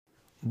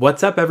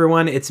What's up,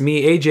 everyone? It's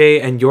me,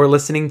 AJ, and you're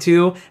listening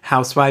to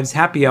Housewives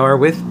Happy Hour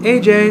with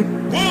AJ.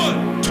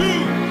 One, two,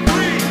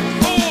 three,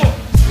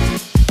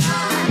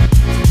 four.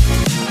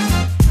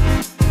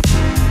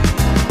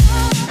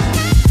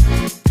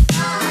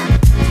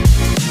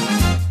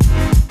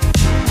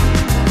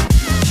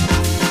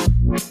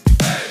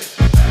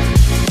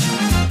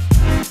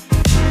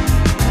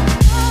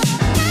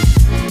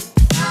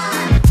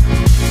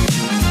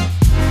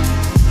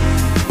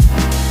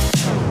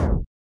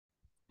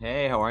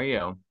 Hey, how are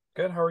you?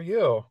 Good, how are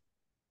you?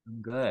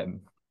 I'm good.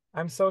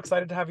 I'm so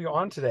excited to have you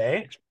on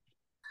today.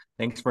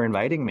 Thanks for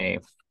inviting me.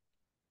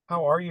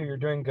 How are you? You're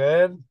doing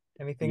good?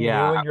 Anything new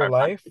Yeah, in your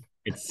life?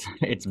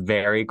 it's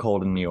very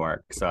cold in New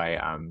York, so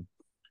I'm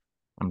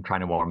trying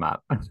to warm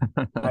up.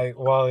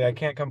 I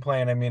can't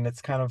complain. I mean,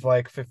 it's kind of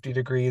like 50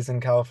 degrees in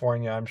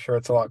California. I'm sure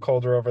it's a lot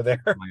colder over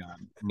there. Oh my God.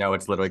 No,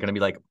 it's literally gonna be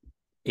like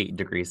 8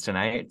 degrees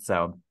tonight,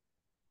 so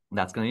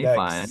that's gonna be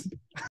fun. Yikes.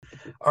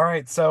 All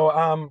right,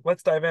 so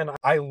let's dive in.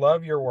 I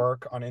love your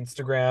work on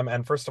Instagram,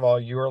 and first of all,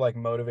 you are like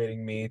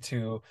motivating me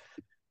to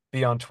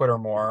be on Twitter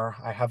more.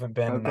 I haven't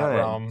been Oh, in that good.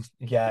 realm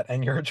yet,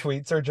 and your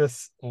tweets are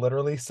just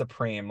literally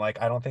supreme.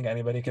 Like I don't think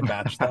anybody can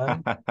match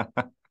them.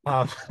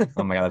 Um,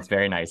 Oh my God, that's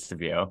very nice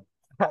of you.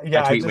 I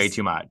yeah, I tweet way just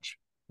too much.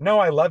 No,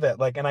 I love it.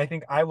 Like, and I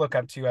think I look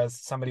up to you as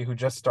somebody who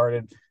just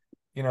started,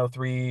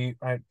 3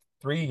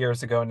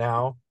 years ago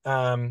now.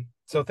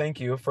 So thank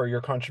you for your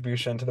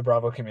contribution to the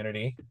Bravo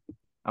community.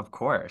 Of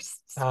course.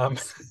 Um,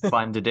 It's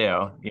fun to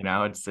do,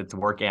 it's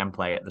work and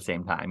play at the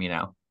same time.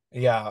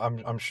 yeah,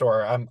 I'm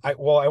sure. I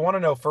want to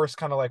know first,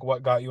 kind of like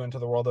what got you into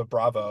the world of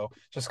Bravo,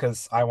 just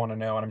because I want to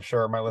know, and I'm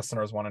sure my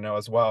listeners want to know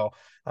as well.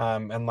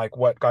 And like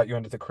what got you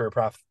into the career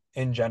path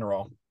in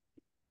general.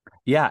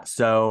 Yeah,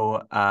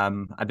 so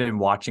I've been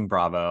watching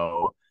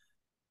Bravo.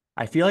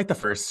 I feel like the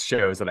first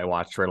shows that I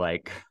watched were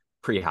like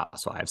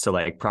pre-Housewives. So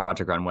like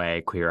Project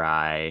Runway, Queer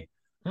Eye,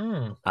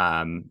 Hmm.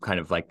 kind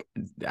of like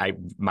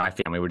my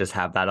family would just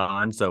have that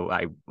on. So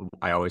I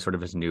always sort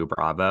of just knew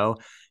Bravo.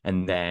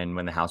 And then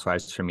when the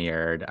Housewives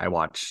premiered, I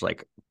watched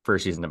like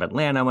first season of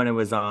Atlanta when it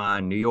was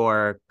on, New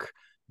York,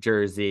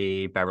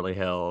 Jersey, Beverly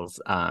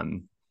Hills.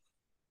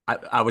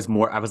 I was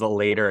a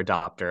later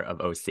adopter of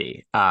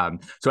OC.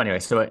 So anyway,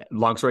 so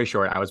long story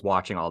short, I was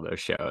watching all those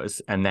shows.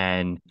 And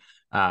then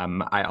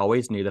I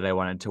always knew that I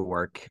wanted to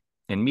work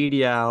in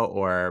media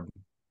or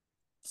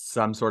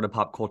some sort of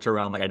pop culture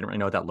realm. Like I didn't really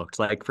know what that looked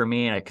like for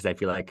me, because I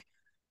feel like,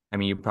 I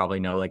mean, you probably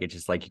know, like it's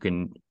just like you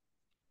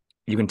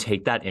can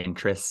take that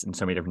interest in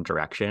so many different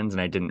directions, and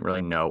I didn't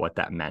really know what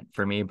that meant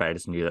for me, but I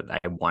just knew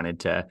that I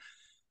wanted to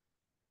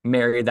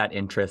marry that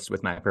interest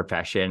with my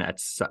profession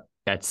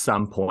at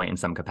some point in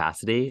some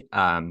capacity.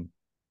 And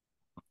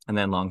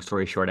then, long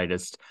story short,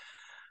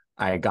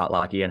 I got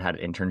lucky and had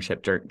two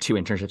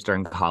internships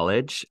during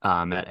college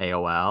at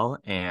AOL.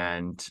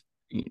 And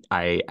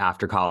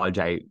after college,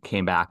 I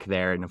came back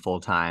there in a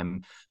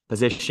full-time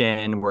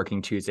position,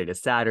 working Tuesday to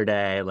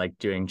Saturday, like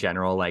doing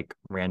general, like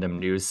random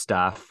news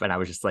stuff. And I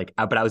was just like,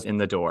 but I was in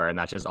the door, and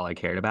that's just all I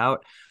cared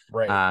about.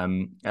 Right.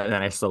 And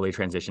then I slowly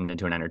transitioned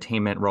into an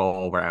entertainment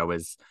role where I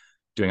was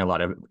doing a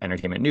lot of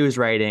entertainment news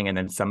writing. And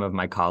then some of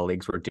my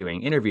colleagues were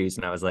doing interviews,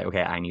 and I was like,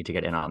 okay, I need to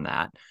get in on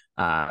that.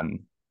 Um,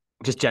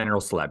 just general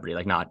celebrity,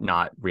 like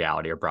not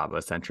reality or Bravo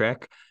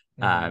centric.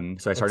 Hmm.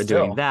 So I But started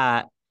doing still,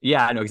 that.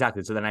 Yeah, I know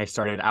exactly. So then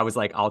I was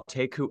like, I'll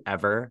take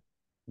whoever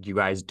you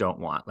guys don't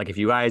want. Like if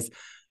you guys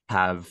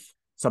have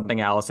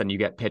something else and you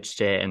get pitched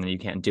it and then you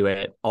can't do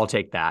it, I'll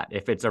take that.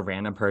 If it's a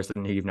random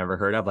person who you've never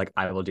heard of, like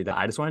I will do that.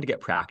 I just wanted to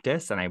get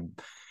practice, and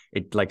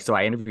so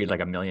I interviewed like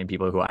a million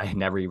people who I had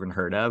never even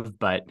heard of,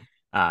 but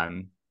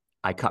um,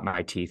 I cut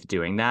my teeth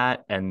doing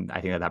that, and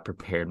I think that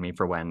prepared me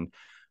for when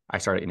I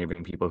started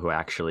interviewing people who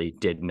actually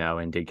did know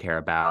and did care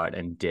about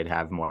and did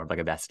have more of like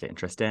a vested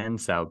interest in.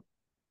 So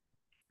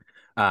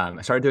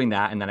I started doing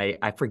that, and then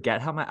I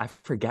forget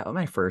what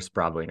my first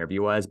Bravo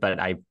interview was, but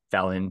I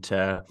fell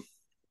into,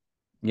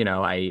 you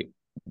know, I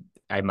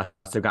must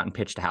have gotten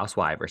pitched a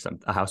housewife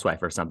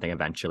or something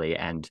eventually,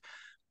 and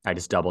I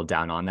just doubled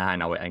down on that,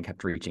 and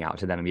kept reaching out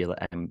to them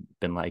and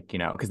been like,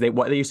 because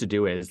what they used to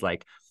do is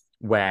like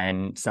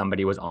when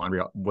somebody was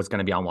going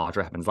to be on Watch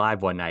What Happens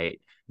Live one night,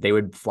 they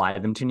would fly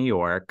them to New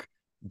York,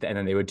 and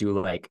then they would do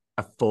like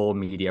a full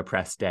media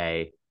press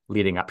day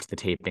leading up to the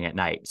taping at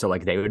night. So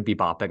like they would be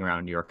bopping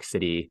around New York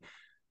City,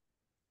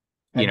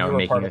 and you were part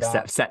making of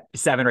that.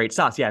 seven or eight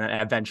stops. Yeah, and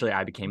then eventually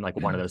I became like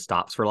one of those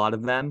stops for a lot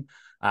of them,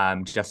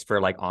 just for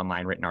like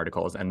online written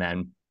articles, and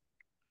then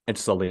it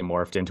slowly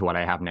morphed into what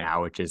I have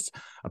now, which is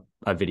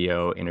a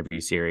video interview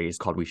series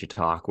called We Should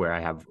Talk, where I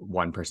have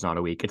one person on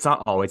a week. It's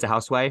not always a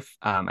housewife.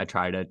 I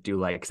try to do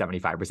like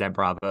 75%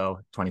 Bravo,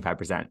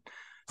 25%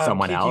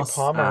 someone Kiki else.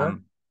 Palmer,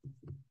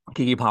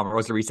 Kiki Palmer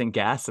was a recent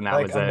guest, and that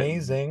like was a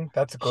amazing.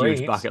 That's huge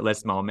great. bucket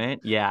list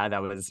moment. Yeah,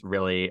 that was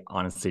really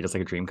honestly just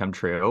like a dream come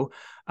true.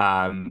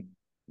 Um,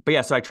 but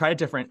yeah, so I try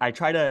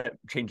to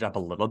change it up a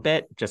little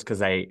bit, just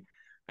because I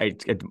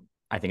think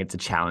it's a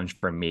challenge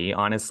for me,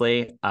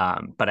 honestly.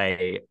 But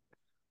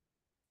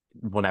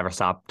will never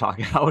stop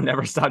talking. I will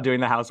never stop doing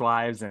the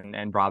Housewives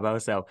and Bravo.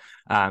 So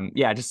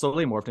yeah, just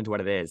slowly morphed into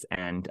what it is.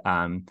 And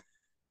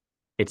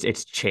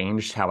it's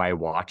changed how I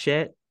watch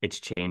it. It's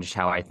changed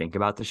how I think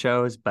about the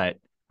shows, but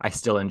I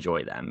still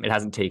enjoy them. It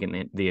hasn't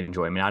taken the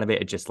enjoyment out of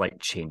it. It just like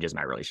changes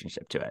my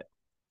relationship to it.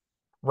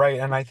 Right.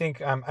 And I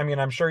think, I mean,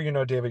 I'm sure you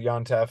know David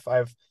Yontef.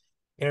 I've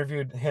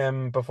interviewed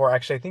him before.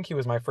 Actually, I think he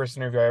was my first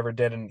interview I ever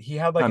did, and he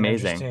had like an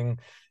Amazing. interesting,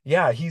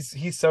 yeah,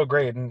 he's so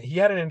great, and he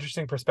had an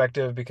interesting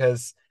perspective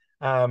because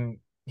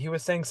he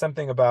was saying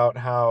something about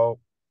how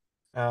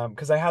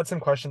because I had some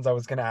questions I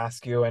was going to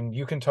ask you, and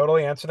you can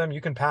totally answer them,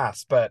 you can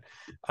pass, but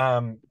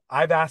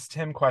I've asked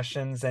him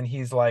questions, and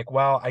he's like,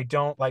 well, I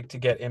don't like to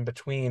get in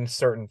between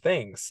certain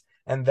things,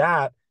 and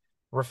that,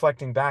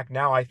 reflecting back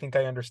now, I think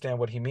I understand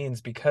what he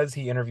means because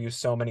he interviews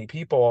so many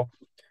people.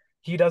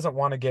 He doesn't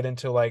want to get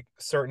into like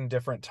certain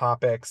different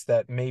topics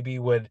that maybe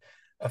would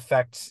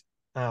affect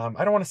I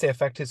don't want to say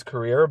affect his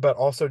career, but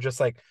also just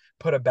like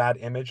put a bad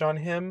image on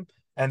him.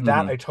 And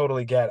that Hmm. I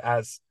totally get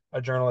as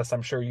a journalist.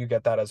 I'm sure you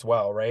get that as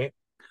well, right?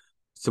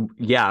 So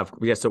yeah.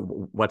 So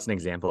what's an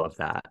example of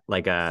that?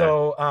 Like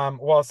So,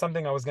 well,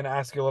 something I was going to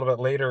ask you a little bit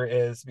later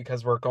is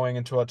because we're going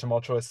into a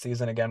tumultuous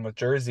season again with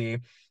Jersey.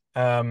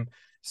 Um,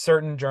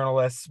 certain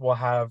journalists will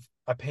have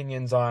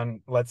opinions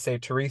on, let's say,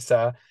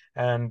 Teresa,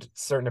 and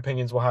certain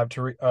opinions will have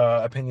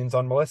opinions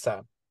on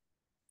Melissa.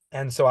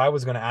 And so I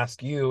was going to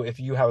ask you if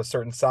you have a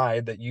certain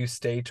side that you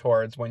stay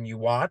towards when you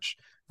watch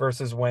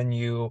versus when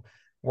you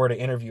were to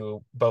interview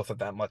both of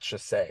them, let's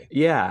just say.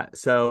 yeah.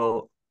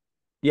 So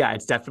yeah,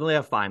 it's definitely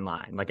a fine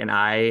line. Like, and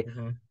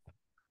Hmm.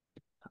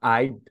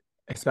 I,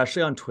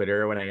 especially on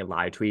Twitter when I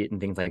live tweet and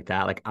things like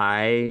that, like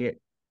I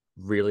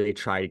really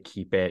try to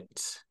keep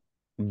it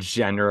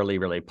generally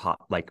really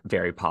like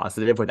very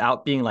positive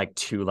without being like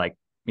too like,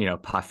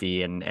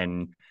 puffy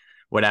and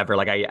whatever.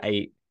 Like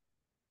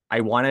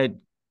I want to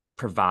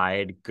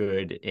provide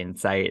good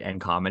insight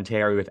and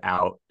commentary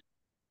without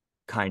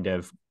kind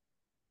of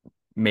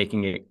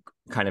making it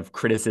kind of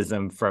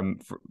criticism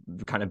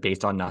kind of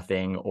based on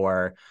nothing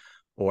or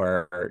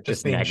Just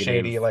just being negative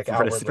shady, like for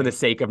the outwardly.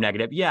 sake of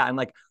negative. Yeah,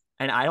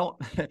 and I don't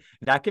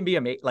that can be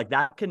like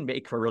that can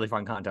make for really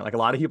fun content. Like a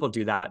lot of people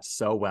do that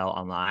so well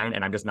online,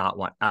 and I'm just not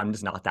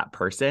that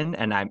person.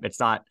 And I'm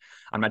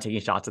not taking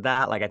shots at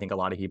that. Like I think a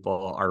lot of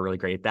people are really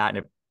great at that,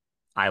 and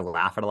I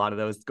laugh at a lot of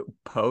those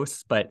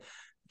posts, but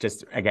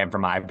just again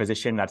from my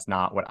position, that's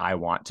not what I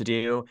want to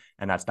do,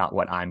 and that's not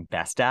what I'm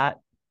best at.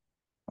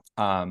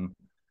 Um,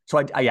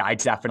 so yeah, I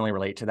definitely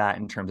relate to that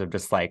in terms of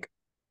just like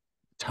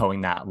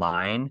towing that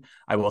line.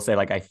 I will say,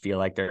 like, I feel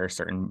like there are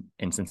certain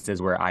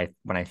instances where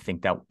when I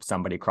think that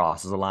somebody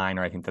crosses a line,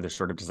 or I think that there's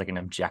sort of just like an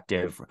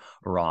objective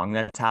wrong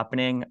that's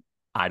happening,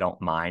 I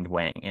don't mind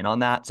weighing in on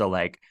that. So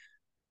like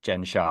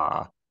Jen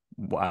Shaw,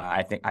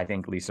 I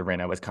think Lisa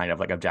Rinna was kind of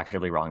like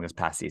objectively wrong this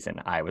past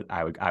season. I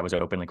was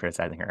openly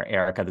criticizing her.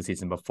 Erica the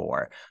season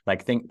before,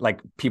 like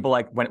people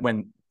like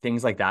when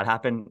things like that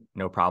happen,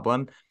 no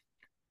problem.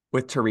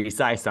 With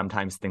Teresa, I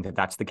sometimes think that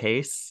that's the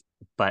case,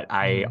 but Mhm.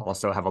 I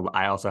also have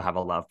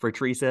a love for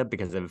Teresa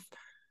because of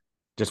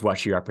just what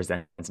she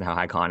represents and how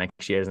iconic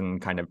she is,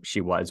 and kind of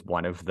she was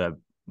one of the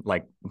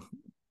like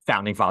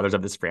founding fathers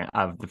of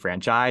of the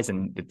franchise,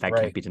 and that can't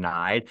Right. be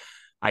denied.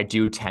 I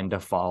do tend to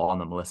fall on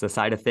the Melissa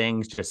side of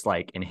things, just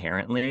like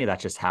inherently.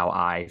 That's just how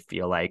I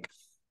feel like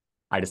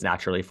I just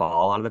naturally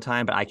fall a lot of the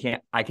time. But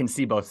I can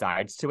see both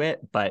sides to it.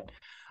 But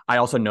I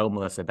also know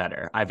Melissa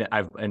better. I've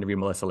interviewed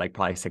Melissa like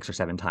probably 6 or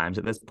 7 times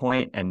at this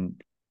point, and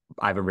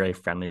I have a really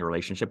friendly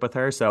relationship with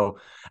her. So,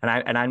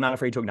 and I'm not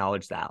afraid to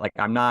acknowledge that. Like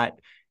I'm not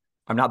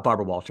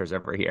Barbara Walters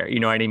over here. You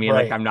know what I mean?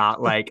 Like Right. I'm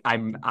not like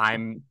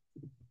I'm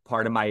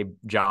part of my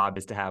job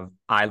is to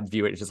I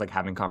view it as just like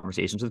having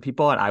conversations with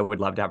people, and I would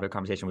love to have a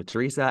conversation with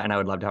Teresa, and I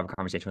would love to have a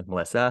conversation with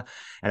Melissa,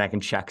 and I can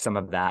check some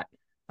of that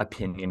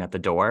opinion at the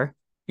door,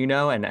 and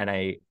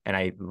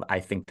I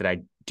think that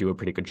I do a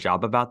pretty good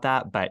job about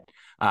that. But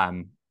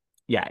um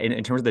yeah,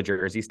 in terms of the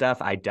Jersey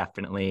stuff, I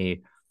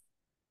definitely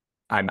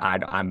I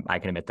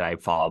can admit that I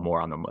fall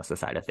more on the Melissa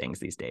side of things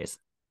these days.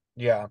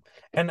 Yeah.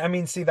 And I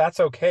mean, see, that's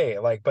okay.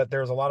 Like, but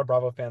there's a lot of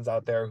Bravo fans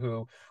out there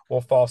who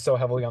will fall so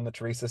heavily on the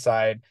Teresa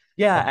side,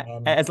 Yeah,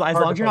 and as hard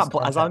long to as you're post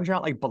not as long content. as you're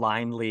not like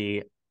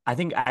blindly. I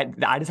think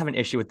I just have an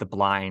issue with the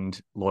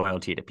blind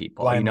loyalty to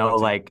people. Blind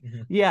loyalty. Like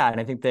yeah, and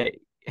I think that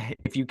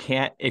if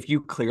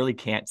you clearly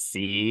can't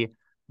see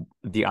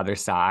the other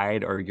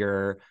side, or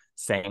you're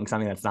saying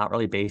something that's not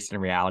really based in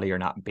reality or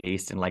not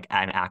based in like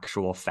an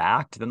actual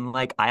fact, then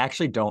like I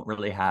actually don't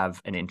really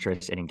have an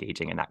interest in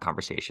engaging in that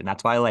conversation.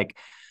 That's why like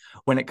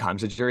when it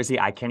comes to Jersey,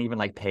 I can't even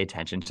like pay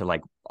attention to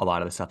like a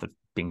lot of the stuff that's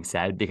being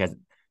said because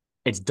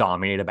it's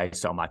dominated by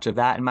so much of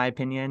that, in my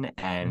opinion,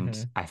 and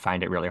Hmm. I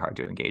find it really hard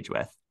to engage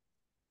with.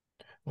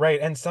 Right.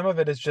 And some of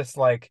it is just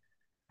like,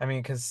 I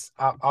mean, because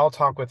I'll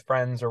talk with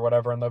friends or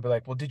whatever, and they'll be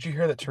like, "Well, did you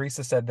hear that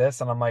Teresa said this?"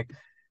 And I'm like,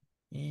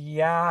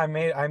 "Yeah, I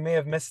may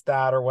have missed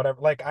that or whatever."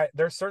 Like,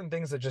 there's certain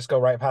things that just go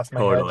right past my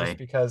head just Totally.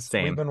 because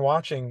we've Same. been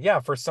watching, yeah,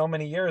 for so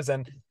many years,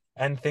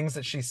 and things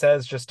that she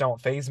says just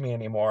don't faze me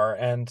anymore.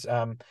 And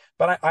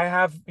but I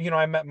have,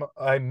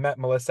 I met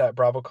Melissa at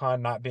BravoCon,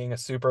 not being a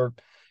super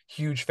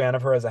huge fan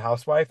of her as a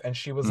housewife, and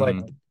she was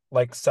Hmm.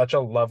 like such a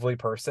lovely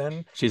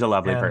person. She's a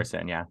lovely And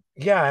person. Yeah.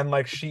 yeah, and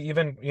like she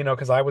even,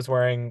 because I was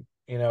wearing,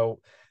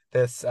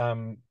 this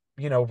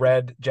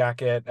red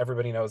jacket.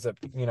 Everybody knows that,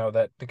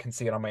 that they can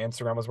see it on my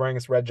Instagram. I was wearing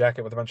this red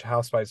jacket with a bunch of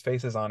housewives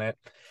faces on it.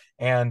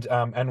 And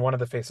one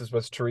of the faces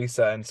was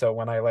Teresa. And so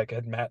when I like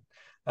had met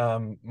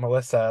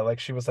Melissa, like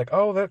she was like,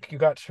 "Oh, look, you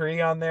got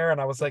Tree on there." And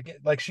I was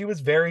like she was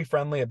very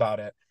friendly about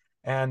it.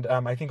 And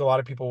I think a lot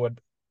of people would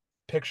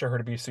picture her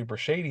to be super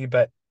shady,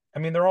 but I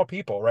mean, they're all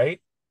people,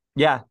 right?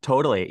 Yeah,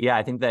 totally. Yeah,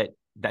 I think that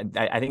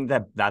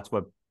that's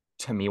what,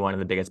 to me, one of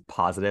the biggest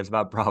positives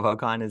about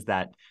BravoCon is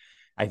that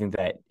I think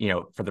that,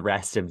 for the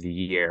rest of the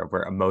year,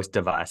 where most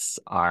of us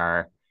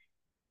are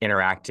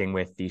interacting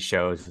with these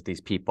shows, with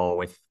these people,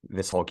 with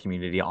this whole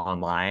community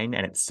online,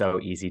 and it's so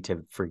easy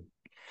to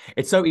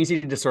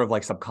just sort of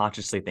like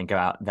subconsciously think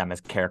about them as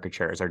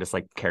caricatures or just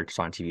like characters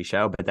on a TV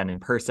show, but then in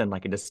person,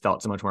 like it just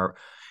felt so much more.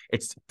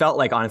 It's felt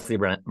like honestly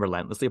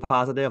relentlessly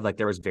positive. Like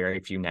there was very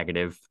few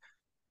negative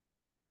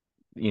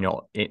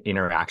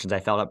interactions I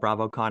felt at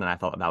BravoCon, and I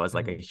felt that was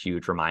like a Mhm.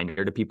 huge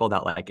reminder to people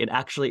that like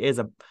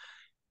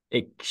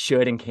it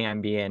should and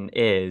can be and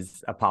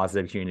is a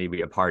positive community to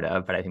be a part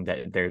of. But I think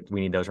that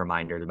we need those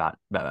reminders about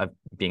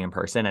being in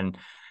person. And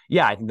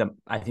yeah,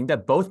 I think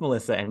that both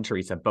Melissa and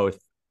Teresa both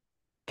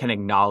can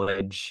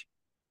acknowledge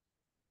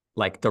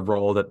like the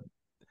role that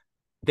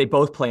they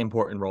both play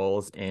important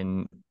roles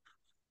in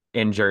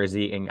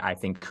Jersey, and I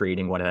think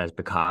creating what it has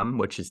become,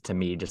 which is to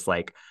me just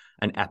like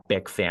an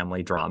epic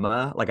family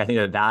drama. Like I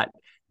think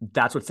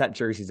that's what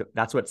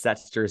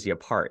sets Jersey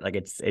apart. Like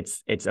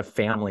it's a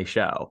family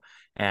show.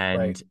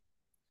 Right.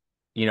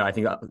 And I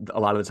think a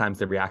lot of the times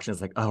the reaction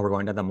is like, oh, we're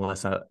going to the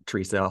Melissa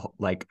Teresa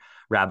like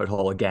rabbit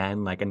hole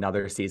again, like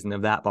another season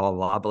of that, blah blah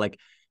blah. But like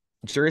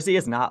Jersey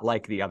is not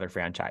like the other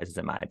franchises,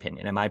 in my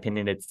opinion. In my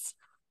opinion,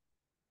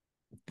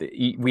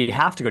 we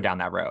have to go down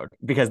that road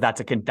because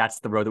that's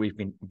the road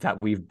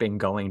that we've been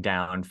going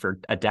down for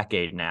a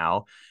decade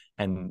now.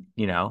 And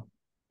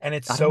And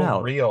it's I don't so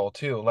know. real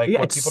too. Like Yeah,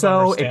 what it's people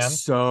don't so it's understand.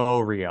 so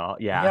real.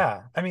 Yeah.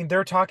 Yeah. I mean,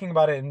 they're talking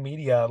about it in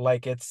media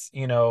like it's,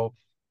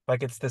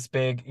 like it's this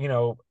big,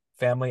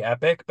 family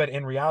epic, but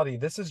in reality,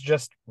 this is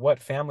just what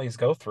families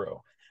go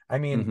through. I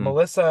mean, Hmm.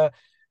 Melissa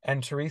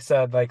and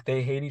Teresa, like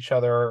they hate each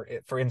other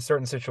for in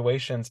certain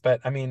situations, but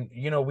I mean,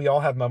 we all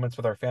have moments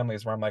with our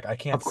families where I'm like, I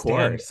can't Of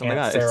stand course. Oh my Aunt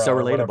God, it's Sarah so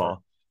or whatever. relatable.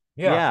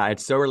 Yeah. Yeah,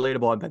 it's so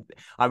relatable. But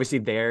obviously,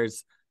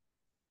 there's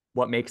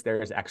what makes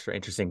theirs extra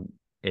interesting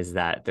is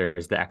that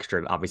there's the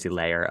extra, obviously,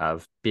 layer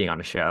of being on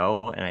a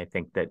show. And I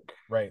think that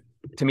Right.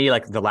 to me,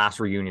 like the last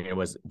reunion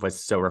was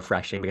so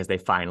refreshing because they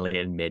finally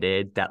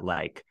admitted that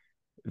like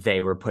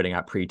they were putting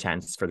up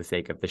pretense for the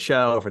sake of the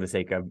show, for the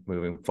sake of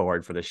moving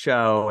forward for the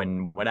show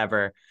and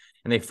whatever.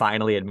 And they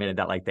finally admitted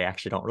that like they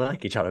actually don't really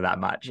like each other that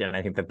much. And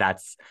I think that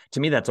that's to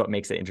me that's what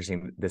makes it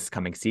interesting this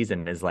coming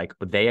season is like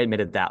they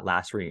admitted that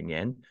last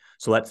reunion.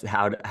 So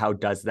how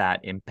does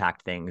that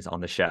impact things on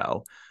the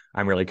show?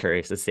 I'm really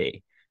curious to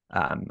see.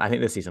 I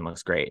think this season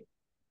looks great.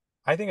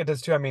 I think it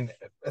does too. I mean,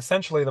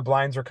 essentially the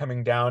blinds are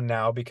coming down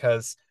now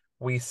because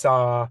we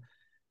saw,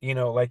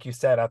 like you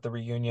said at the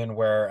reunion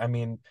where, I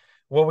mean,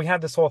 well, we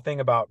had this whole thing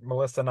about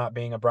Melissa not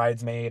being a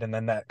bridesmaid and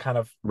then that kind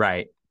of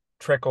Right.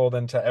 trickled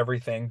into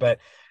everything. But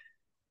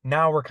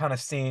now we're kind of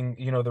seeing,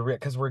 the real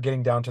because we're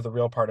getting down to the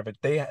real part of it.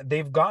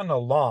 They've gotten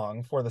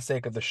along for the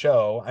sake of the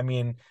show. I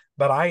mean,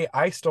 but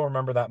I still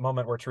remember that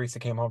moment where Teresa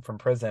came home from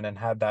prison and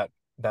had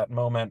that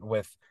moment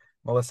with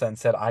Melissa and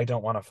said, "I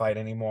don't want to fight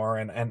anymore."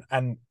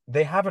 And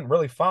they haven't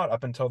really fought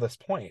up until this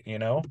point.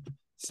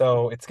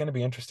 So it's going to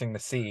be interesting to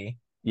see.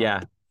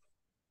 Yeah.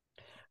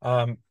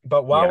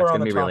 But while Yeah. we're It's on gonna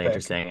the be really topic,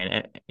 interesting.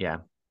 And yeah.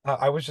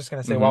 I was just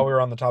going to say while we Hmm.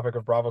 were on the topic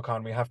of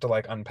BravoCon, we have to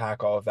like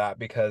unpack all of that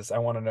because I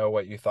want to know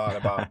what you thought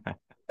about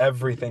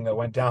everything that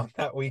went down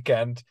that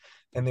weekend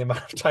and the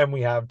amount of time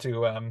we have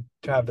to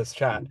have this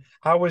chat. Yeah,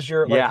 How was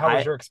your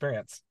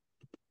experience?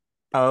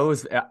 I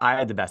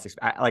had the best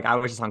like I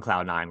was just on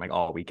cloud nine like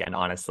all weekend.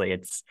 Honestly,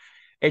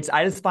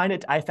 I found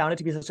it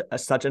to be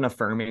such an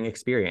affirming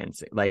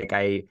experience. Like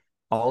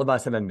all of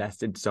us have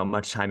invested so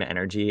much time and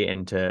energy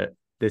into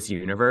this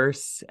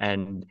universe,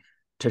 and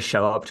to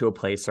show up to a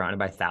place surrounded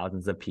by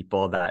thousands of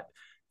people that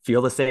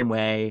feel the same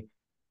way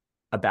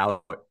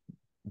about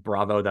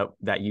Bravo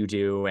that you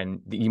do,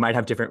 and you might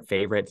have different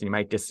favorites, and you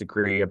might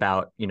disagree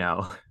about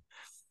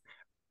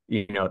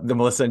the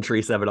Melissa and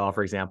Teresa of it all,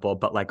 for example.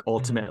 But like Mhm.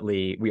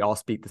 ultimately, we all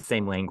speak the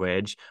same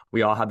language.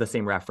 We all have the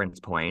same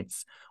reference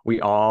points. We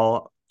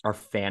all are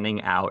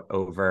fanning out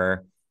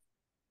over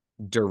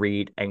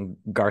Dorit and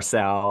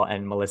Garcelle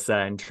and Melissa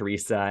and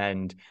Teresa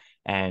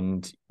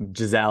and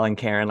Giselle and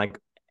Karen, like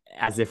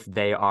as if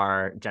they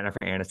are Jennifer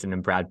Aniston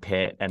and Brad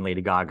Pitt and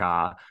Lady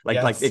Gaga. Like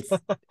Yes. it's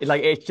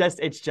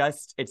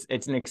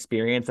an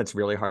experience that's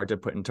really hard to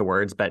put into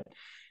words, but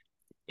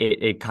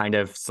it kind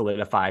of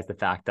solidifies the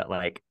fact that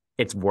like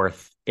it's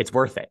worth it, and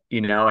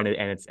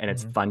it's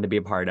Mhm. fun to be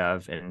a part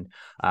of. And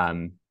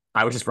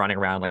I was just running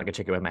around like a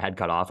chicken with my head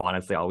cut off,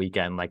 honestly, all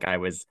weekend. Like I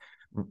was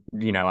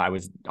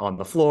on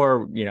the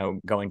floor,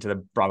 going to the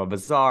Bravo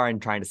Bazaar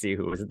and trying to see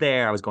who was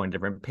there. I was going to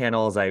different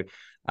panels. There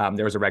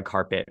was a red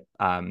carpet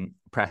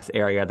press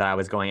area that I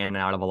was going in and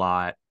out of a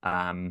lot.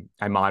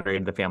 I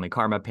moderated the Family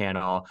Karma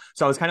panel.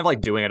 So I was kind of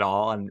like doing it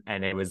all, and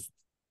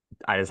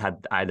I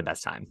had the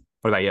best time.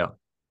 What about you?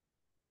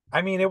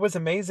 I mean, it was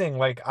amazing.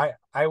 Like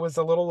I was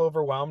a little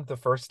overwhelmed the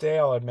first day,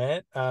 I'll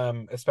admit.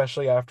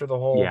 Especially after the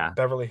whole Yeah.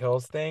 Beverly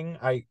Hills thing.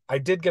 I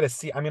did get a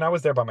seat. I mean, I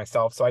was there by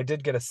myself, so I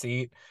did get a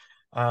seat.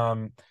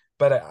 Um,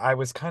 but I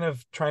was kind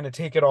of trying to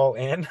take it all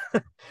in.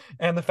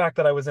 And the fact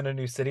that I was in a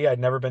new city, I'd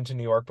never been to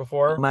New York Oh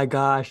before. my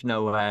gosh,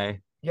 no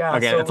way. Yeah,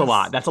 Okay, so it that's a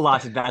lot. was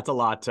That's a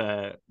lot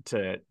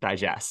to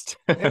digest.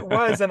 it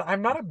was, and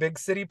I'm not a big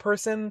city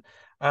person.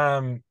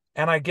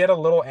 And I get a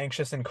little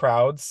anxious in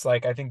crowds.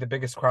 Like I think the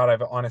biggest crowd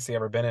I've honestly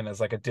ever been in is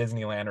like a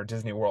Disneyland or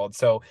Disney World.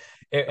 So,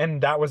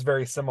 and that was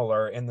very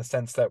similar in the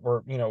sense that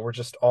we're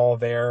just all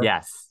there.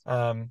 Yes.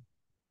 Um,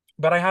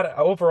 but I had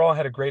overall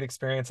had a great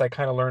experience. I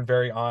kind of learned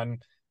very on,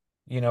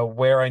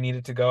 where I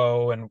needed to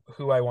go and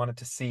who I wanted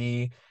to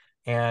see.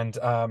 And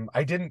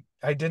I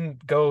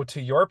didn't go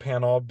to your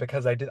panel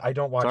because I don't It's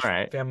all watch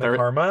right. Family There,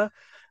 Karma,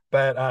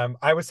 but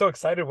I was so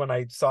excited when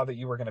I saw that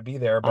you were going to be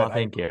there, oh, but I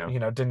thank you.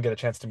 didn't get a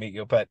chance to meet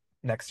you, but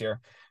next year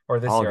or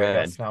this All year, I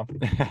good. guess now.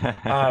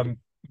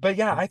 But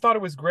yeah, I thought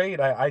it was great.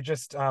 I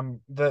just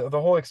the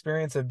whole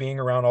experience of being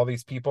around all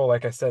these people,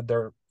 like I said,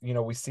 they're,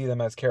 we see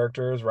them as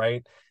characters,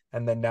 right?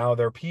 And then now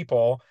they're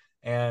people,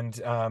 and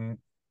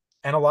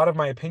a lot of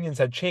my opinions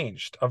had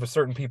changed of a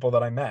certain people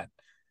that I met.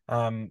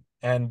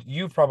 And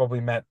you've probably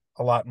met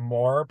a lot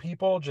more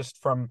people just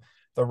from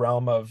the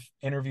realm of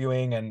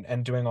interviewing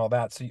and doing all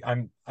that. So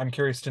I'm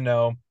curious to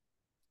know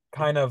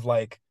kind of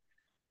like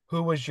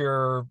who was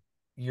your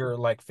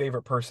like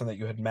favorite person that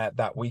you had met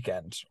that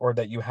weekend or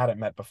that you hadn't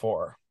met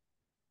before.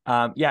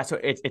 Yeah, so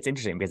it's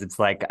interesting because it's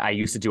like I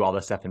used to do all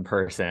this stuff in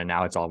person, and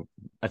now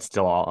it's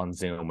still all on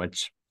Zoom,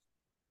 which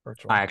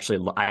Virtual. I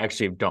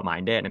actually don't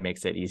mind it, and it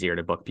makes it easier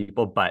to book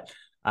people. But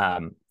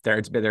there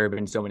have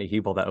been so many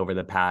people that over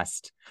the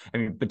past, I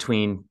mean,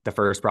 between the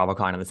first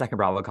BravoCon and the second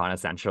BravoCon,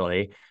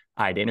 essentially,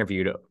 I'd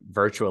interviewed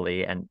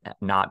virtually and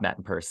not met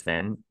in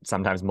person,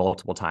 sometimes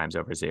multiple times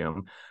over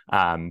Zoom.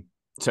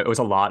 So it was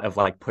a lot of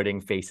like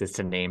putting faces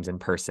to names in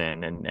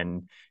person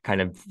and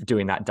kind of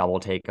doing that double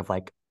take of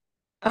like,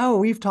 oh,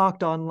 we've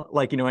talked on,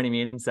 like, you know what I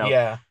mean? So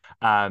Yeah.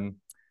 um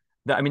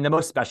the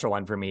most special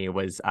one for me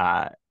was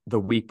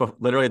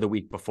literally the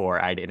week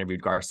before I'd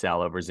interviewed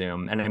Garcelle over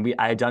Zoom, and then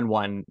I had done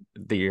one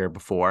the year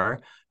before,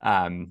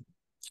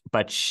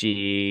 but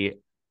she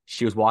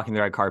was walking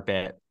the red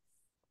carpet.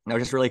 And I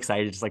was just really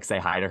excited to just like say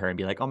hi to her and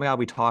be like, oh my god,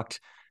 we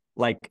talked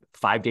like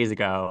 5 days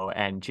ago,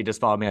 and she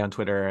just followed me on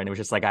Twitter, and it was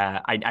just like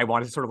I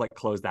wanted to sort of like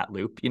close that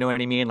loop, you know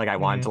what I mean? Like I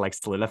wanted Mhm. to like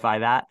solidify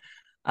that.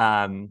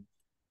 Um,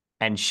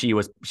 and she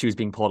was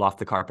being pulled off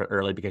the carpet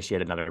early because she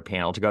had another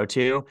panel to go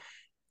to,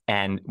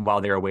 and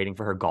while they were waiting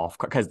for her golf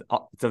cart, because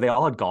so they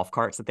all had golf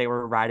carts that they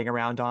were riding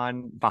around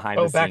on behind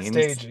Oh, the scenes.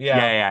 backstage. Yeah,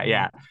 Yeah. yeah, Mhm.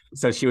 yeah.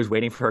 So she was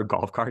waiting for her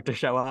golf cart to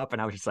show up,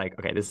 and I was just like,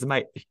 okay, this is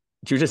my.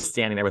 She was just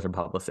standing there with her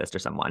publicist or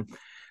someone. I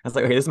was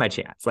like, okay, this is my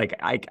chance. Like,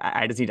 I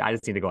just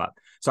need to go up.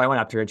 So I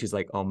went up to her, and she's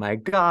like, oh my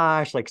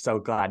gosh, like, so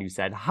glad you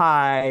said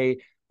hi.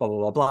 Blah blah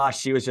blah blah.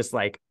 She was just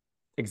like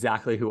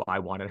exactly who I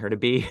wanted her to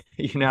be,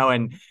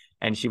 Mhm.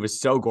 and she was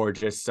so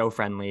gorgeous, so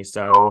friendly.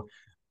 So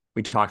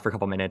we talked for a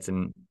couple minutes,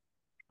 and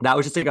that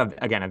was just like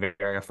again a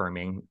very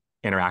affirming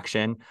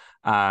interaction.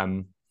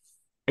 Um,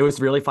 it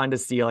was really fun to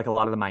see like a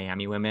lot of the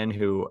Miami women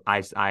who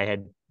I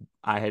had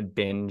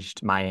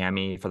binged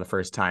Miami for the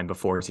first time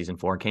before season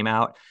 4 came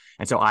out,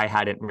 and so I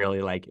hadn't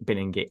really like been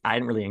engaged. I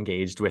hadn't really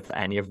engaged with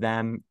any of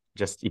them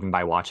just even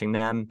by watching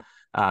them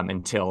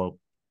until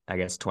I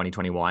guess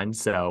 2021.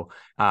 So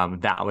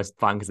that was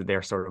fun because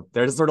they're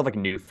sort of like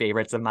new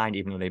favorites of mine,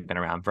 even though they've been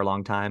around for a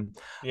long time.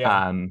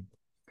 Yeah. Um,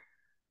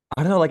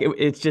 I don't know, like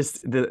it's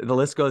just the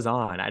list goes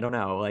on. I don't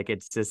know, like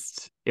it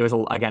was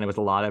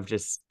a lot of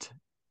just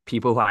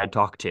people who I had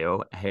talked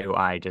to who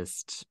I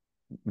just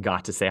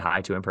got to say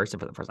hi to in person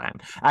for the first time.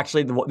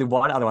 Actually, the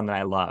one other one that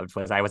I loved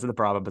was I was at the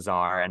Bravo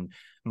Bazaar, and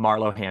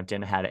Marlo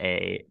Hampton had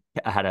a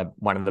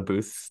one of the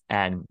booths,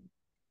 and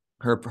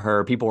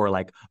her people were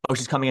like, oh,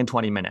 she's coming in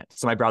 20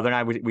 minutes. So my brother and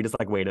I we just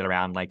like waited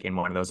around like in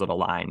one of those little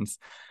lines.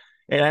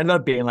 It ended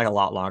up being like a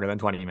lot longer than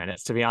 20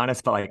 minutes, to be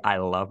honest. But like I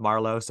love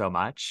Marlo so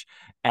much.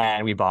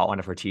 And we bought one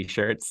of her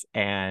t-shirts.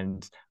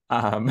 And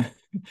um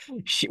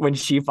when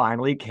she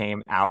finally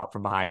came out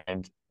from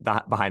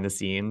behind the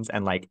scenes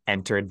and like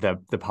entered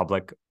the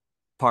public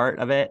part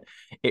of it,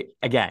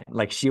 again,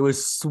 like she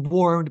was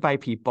swarmed by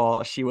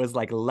people. She was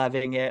like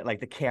loving it, like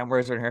the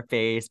cameras were in her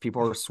face,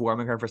 people were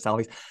swarming her for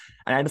selfies.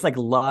 And I just like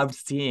loved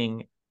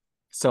seeing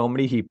so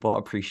many people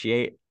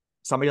appreciate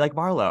somebody like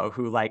Marlo,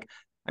 who like,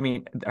 I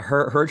mean,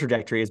 her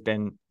trajectory has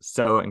been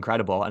so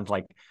incredible, and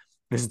like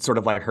this is sort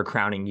of like her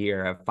crowning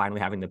year of finally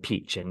having the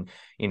peach, and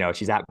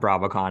she's at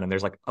BravoCon, and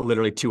there's like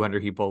literally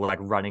 200 people like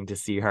running to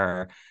see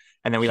her.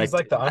 And then we She's like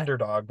like the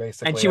underdog and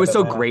basically she of was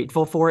so Atlanta.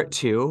 grateful for it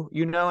too,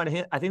 you know.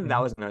 And I think that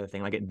Mhm. was another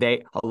thing. Like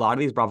a lot of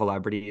these Bravo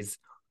celebrities,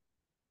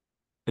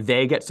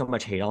 they get so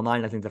much hate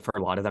online. I think that for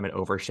a lot of them, it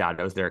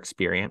overshadows their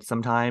experience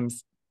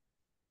sometimes.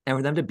 And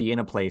for them to be in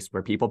a place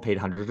where people paid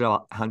hundreds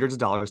of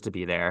dollars to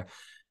be there,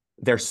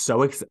 they're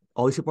so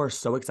all these people are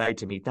so excited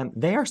to meet them.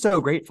 They are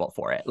so grateful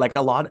for it. Like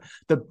a lot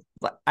the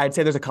I'd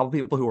say there's a couple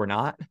people who were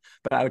not,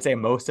 but I would say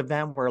most of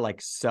them were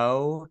like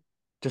so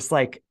just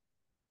like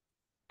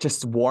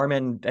just warm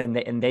and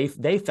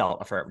they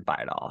felt affirmed by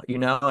it all, you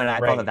know. And I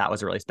thought that Right. that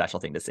was a really special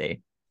thing to see.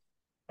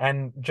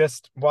 And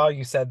just while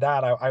you said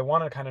that, I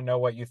want to kind of know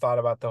what you thought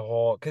about the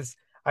whole, because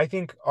I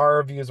think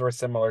our views were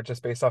similar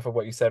just based off of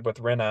what you said with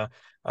Rinna.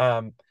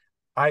 Um,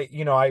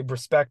 I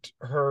respect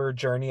her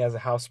journey as a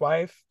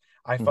housewife.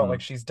 I felt like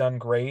Mm-hmm. she's done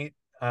great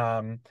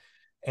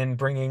in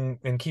bringing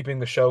and keeping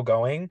the show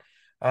going.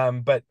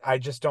 But I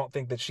just don't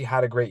think that she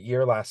had a great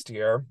year last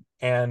year.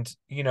 And,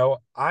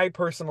 I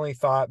personally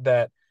thought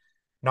that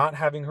not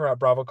having her at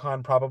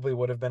BravoCon probably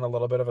would have been a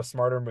little bit of a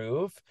smarter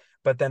move,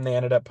 but then they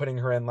ended up putting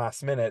her in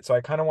last minute. So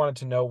I kind of wanted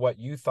to know what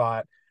you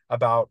thought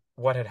about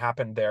what had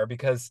happened there,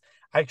 because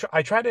I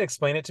tried to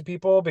explain it to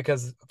people,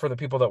 because for the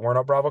people that weren't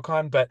at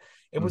BravoCon, but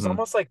it was Mm-hmm.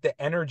 almost like the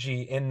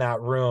energy in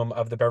that room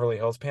of the Beverly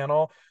Hills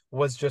panel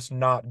was just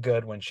not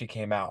good when she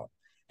came out.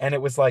 And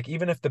it was like,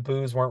 even if the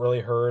boos weren't really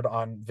heard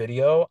on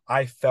video,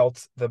 I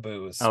felt the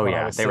boos Oh when I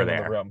yeah, was they were sitting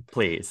in the there. room.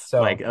 Please,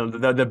 like So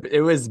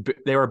it was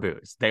they were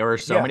boos. They were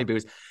so yeah. many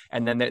boos,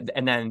 and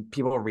then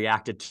people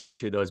reacted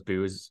to those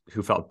boos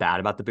who felt bad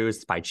about the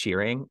boos by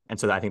cheering, and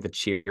so I think the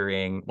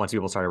cheering once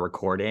people started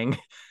recording,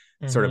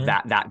 sort of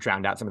Hmm. that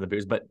drowned out some of the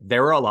boos. But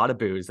there were a lot of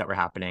boos that were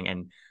happening,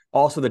 and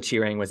also the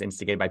cheering was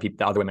instigated by people,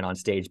 the other women on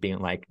stage being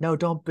like, "No,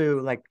 don't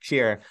boo, like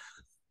cheer."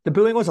 The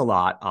booing was a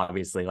lot,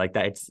 obviously. Like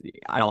that,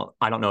 I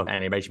don't know if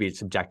anybody should be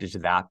subjected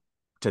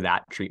to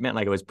that treatment.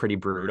 Like it was pretty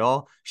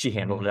brutal. She Hmm.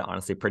 handled it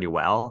honestly pretty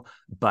well,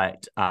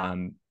 but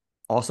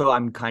also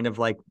I'm kind of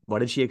like, what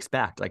did she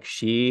expect? Like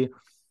she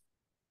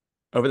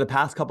over the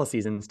past couple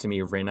seasons, to me,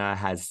 Rinna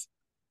has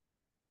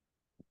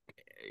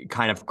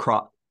kind of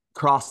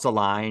crossed the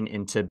line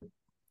into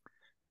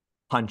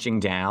punching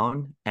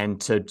down and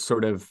to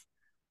sort of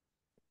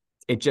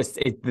it just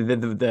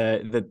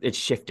it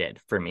shifted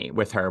for me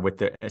with her with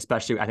the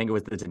especially I think it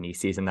was the Denise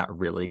season that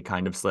really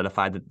kind of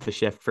solidified the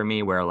shift for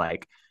me where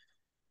like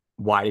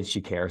why did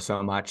she care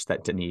so much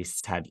that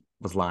Denise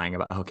was lying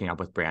about hooking up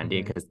with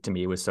Brandy? Hmm. Because to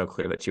me, it was so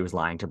clear that she was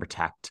lying to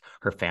protect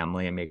her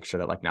family and make sure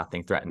that like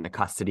nothing threatened the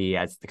custody,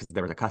 as because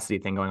there was a custody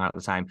thing going on at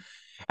the time,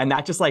 and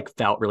that just like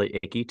felt really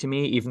icky to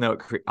me. Even though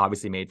it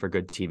obviously made for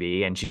good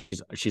TV, and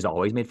she's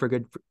always made for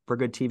good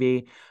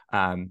TV.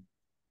 Um,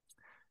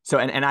 so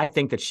and I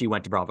think that she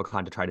went to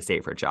BravoCon to try to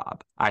save her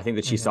job. I think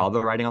that she Hmm. saw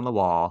the writing on the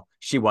wall.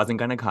 She wasn't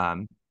going to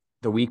come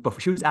the week before.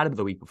 She was out of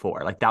the week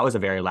before. Like that was a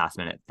very last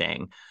minute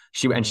thing.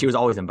 She Hmm. was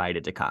always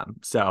invited to come.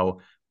 So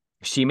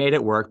she made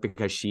it work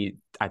because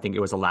I think it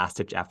was a last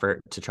ditch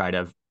effort to try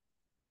to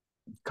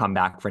come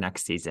back for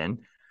next season.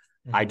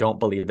 I Hmm. don't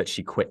believe that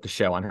she quit the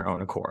show on her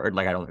own accord.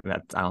 Like I don't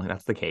think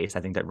that's the case.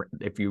 I think that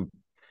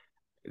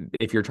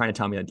if you're trying to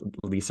tell me that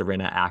Lisa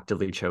Rinna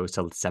actively chose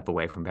to step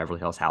away from Beverly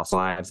Hills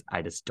Housewives,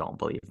 I just don't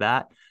believe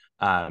that.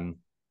 Um,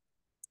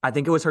 I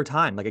think it was her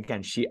time. Like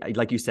again,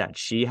 like you said,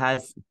 she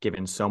has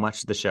given so much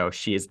to the show.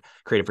 She is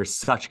created for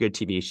such good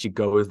TV. She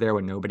goes there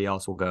when nobody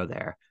else will go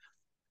there.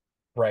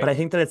 But Right. I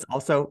think that it's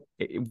also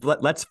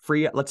let's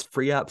free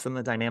up some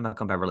of the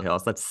dynamic on Beverly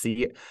Hills. Let's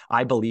see.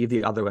 I believe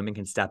the other women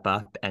can step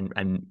up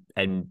and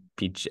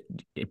be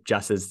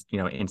just as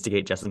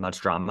instigate just as much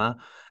drama.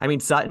 I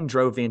mean, Sutton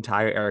drove the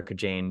entire Erica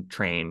Jane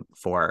train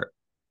for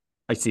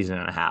a season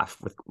and a half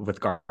with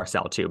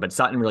Garcelle too, but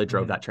Sutton really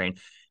drove Hmm. that train.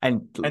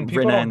 And And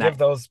people Rinna don't and give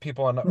that those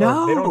people enough, or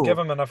they don't give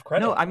no, them enough no.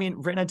 credit. I mean,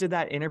 Rinna did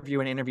that interview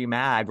in Interview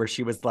Mag where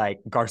she was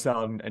like,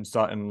 Garcelle and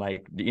Sutton,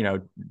 like,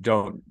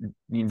 don't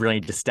you really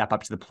need to step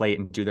up to the plate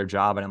and do their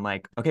job. And I'm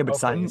like, okay, but Oh,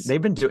 Sutton, please.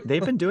 they've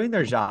been doing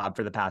their job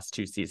for the past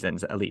two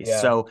seasons at least. Yeah.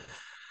 So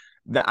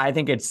I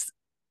think it's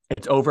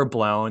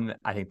overblown.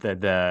 I think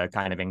the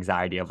kind of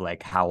anxiety of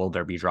like, how will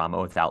there be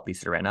drama without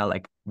Lisa Rinna?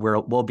 Like,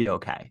 we'll be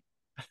okay.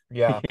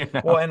 Yeah. you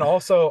Well, know? and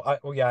also,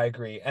 well, yeah, I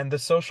agree. And the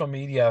social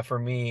media for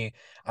me,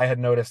 I had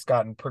noticed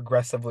gotten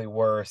progressively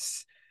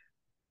worse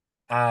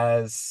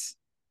as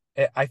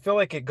I feel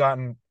like it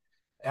gotten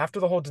after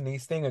the whole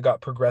Denise thing, it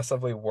got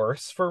progressively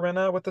worse for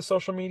Rinna with the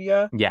social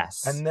media.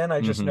 Yes. And then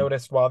I just Hmm.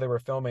 noticed while they were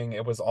filming,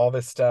 it was all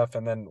this stuff.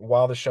 And then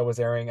while the show was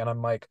airing, and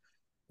I'm like,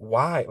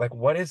 why? Like,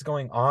 what is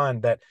going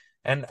on?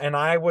 And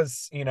I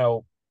was,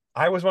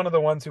 I was one of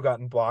the ones who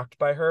gotten blocked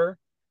by her.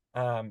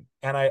 And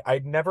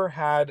I'd never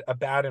had a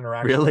bad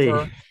interaction with her.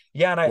 Really?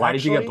 Yeah, and I Why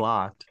did you get actually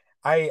blocked?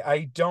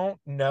 I don't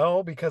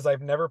know, because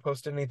I've never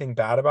posted anything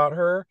bad about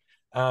her.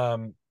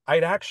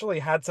 I'd actually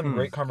had some Hmm.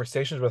 great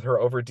conversations with her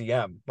over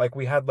DM. Like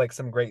we had like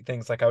some great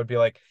things. Like I would be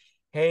like,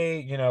 "Hey,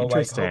 like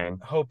Interesting.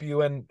 hope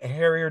you and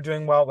Harry are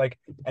doing well." Like,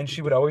 and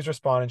she would always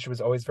respond, and she was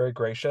always very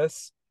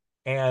gracious.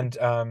 And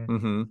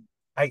Hmm.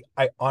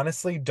 I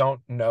honestly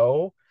don't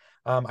know.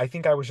 I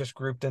think I was just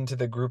grouped into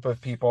the group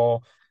of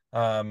people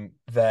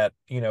that,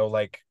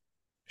 like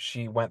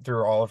she went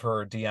through all of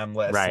her DM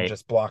lists and Right.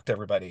 just blocked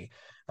everybody.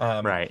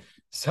 Um, Right.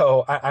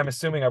 so I'm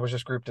assuming I was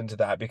just grouped into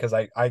that because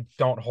I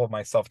don't hold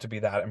myself to be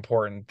that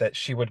important that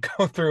she would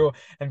go through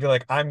and be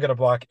like, I'm gonna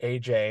block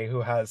AJ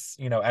who has,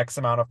 X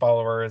amount of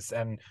followers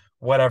and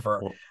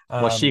whatever.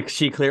 Well, Um, she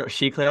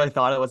clearly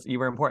thought it was you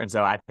were important.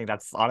 So I think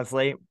that's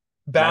honestly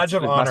Badge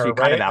of it must honor, be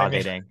kind of right? I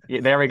mean, validating.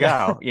 There we yeah.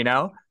 go. You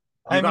know,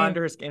 you I got mean,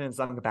 under her skin in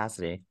some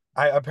capacity.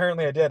 I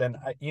apparently I did, and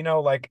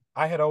like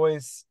I had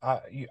always,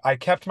 I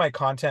kept my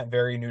content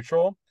very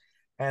neutral,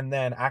 and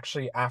then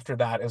actually after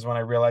that is when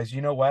I realized,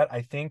 you know what?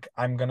 I think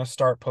I'm gonna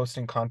start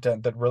posting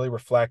content that really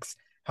reflects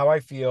how I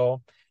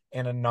feel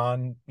in a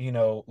non,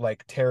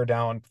 like tear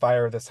down,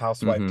 fire this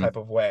housewife Hmm. type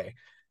of way.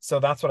 So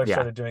that's what I've Yeah,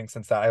 started doing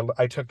since that.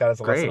 I took that as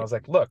a lesson. I great. was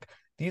like, look,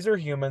 these are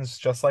humans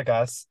just like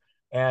us,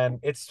 and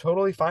it's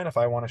totally fine if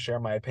I want to share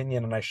my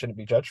opinion, and I shouldn't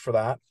be judged for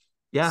that.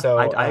 Yeah, So,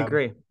 I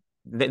agree.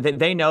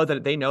 They know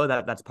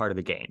that that's part of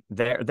the game.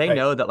 They right,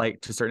 know that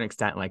like to a certain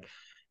extent, like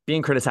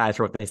being criticized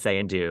for what they say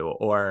and do,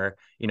 or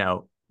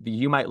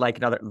you might like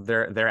another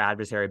their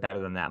adversary better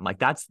than them. Like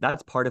that's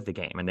part of the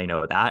game, and they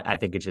know that. I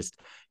think it's just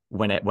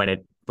when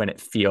it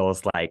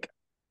feels like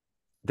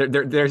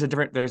there's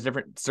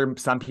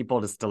some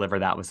people just deliver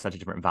that with such a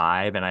different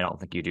vibe, and I don't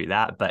think you do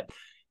that. But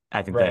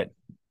I think right. that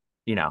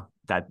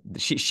that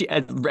she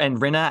and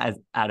Rinna as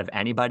out of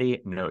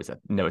anybody knows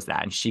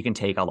that, and she can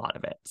take a lot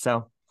of it.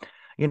 So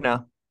you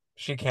know,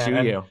 She can. do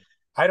And you?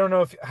 I don't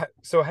know if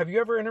so. Have you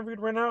ever interviewed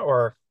Rinna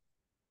or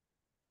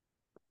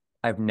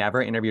I've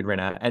never interviewed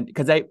Rinna, and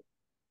because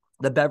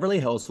the Beverly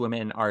Hills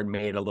women are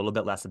made a little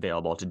bit less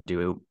available to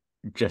do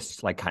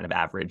just like kind of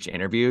average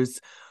interviews.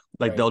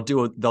 Like right? they'll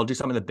do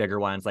some of the bigger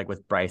ones like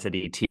with Bryce at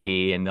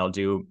ET, and they'll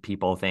do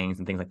people things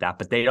and things like that.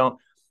 But they don't.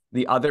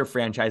 The other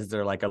franchises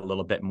are like a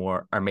little bit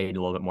more are made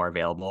a little bit more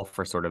available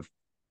for sort of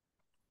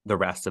the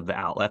rest of the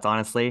outlets,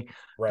 honestly.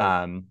 Right.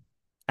 Um,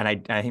 and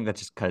I think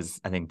that's just because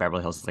I think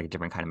Beverly Hills is like a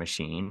different kind of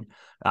machine.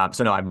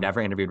 So no, I've never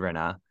interviewed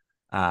Rinna.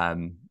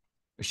 Um,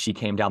 she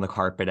came down the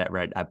carpet at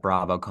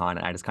BravoCon, and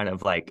I just kind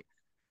of like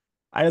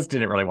I just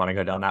didn't really want to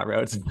go down that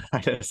road. So I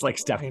just like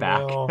stepped I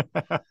back. know.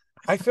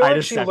 I feel I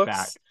like just she stepped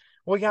back. looks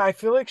well, yeah, I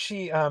feel like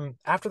she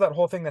after that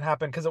whole thing that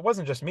happened, because it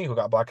wasn't just me who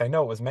got blocked. I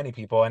know it was many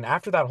people. And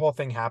after that whole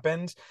thing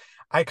happened,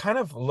 I kind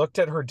of looked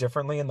at her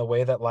differently in the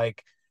way that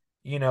like,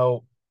 you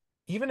know,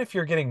 even if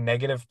you're getting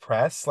negative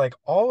press, like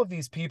all of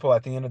these people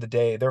at the end of the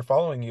day, they're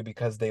following you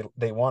because they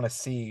want to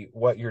see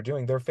what you're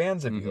doing. They're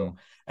fans of you. Hmm.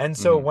 And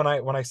so Hmm. when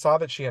I saw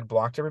that she had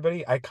blocked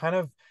everybody,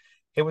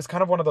 it was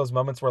kind of one of those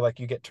moments where like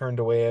you get turned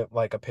away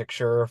like a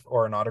picture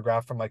or an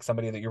autograph from like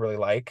somebody that you really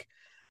like.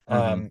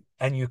 Hmm.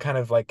 And you kind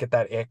of like get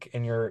that ick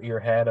in your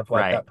head of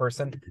like Right. that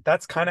person.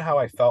 That's kind of how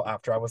I felt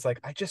after. I was like,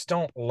 I just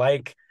don't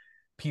like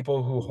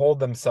people who hold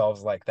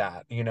themselves like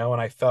that, and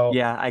I felt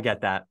Yeah, I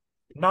get that.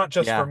 not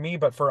just for Yeah, me,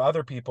 but for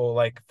other people.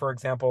 Like, for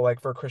example,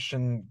 like for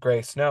Christian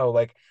Gray Snow,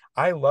 like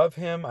I love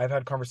him. I've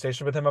had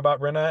conversation with him about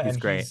Rinna, he's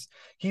and great.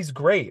 he's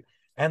great.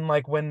 And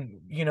like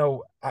when,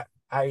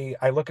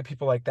 I look at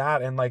people like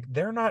that and like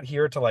they're not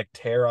here to like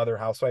tear other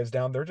housewives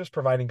down. They're just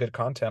providing good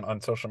content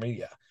on social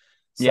media.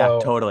 Yeah, So,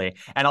 totally.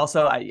 And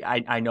also,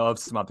 I know of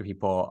some other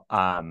people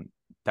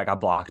that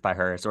got blocked by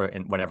her, sort of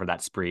in whatever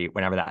that spree,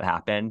 whenever that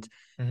happened,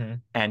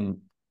 mhm, and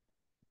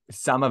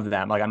some of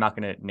them, like I'm not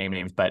going to name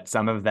names, but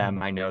some of them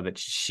mhm. I know that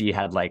she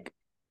had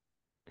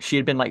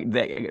been like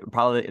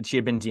probably she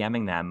had been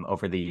DMing them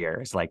over the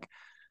years, like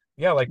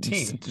Yeah, like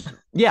T.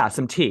 yeah,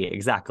 some tea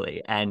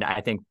exactly. And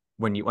I think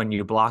when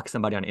you block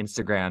somebody on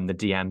Instagram, the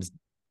DMs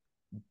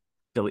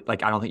delete,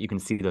 like I don't think you can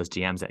see those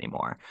DMs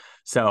anymore.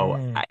 So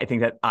Mm, I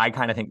think that I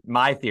kind of think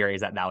my theory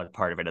is that that was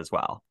part of it as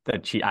well.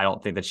 That I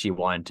don't think that she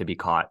wanted to be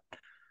caught,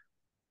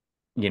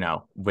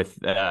 with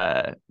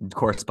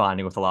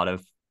corresponding with a lot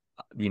of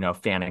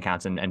fan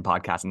accounts and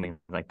podcasts and things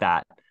like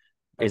that.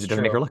 Is that's it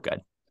doesn't make her true. look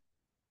good.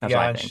 That's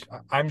what Yeah, I and think.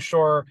 I'm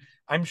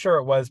sure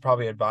it was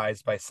probably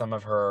advised by some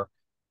of her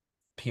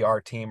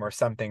PR team or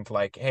something to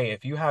like, hey,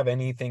 if you have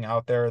anything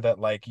out there that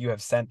like you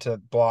have sent to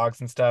blogs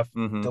and stuff,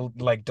 Hmm.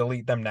 like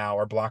delete them now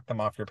or block them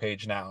off your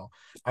page now.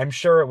 I'm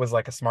sure it was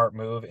like a smart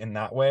move in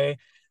that way.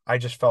 I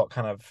just felt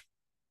kind of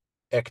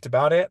icked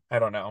about it. I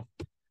don't know.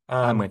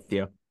 I'm Um, with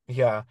you.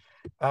 yeah.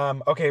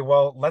 Okay,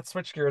 well, let's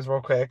switch gears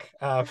real quick.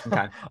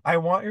 Okay. I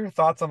want your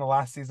thoughts on the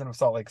last season of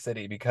Salt Lake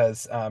City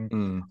because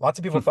Mm. lots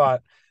of people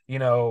thought,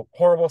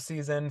 horrible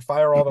season,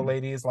 fire all the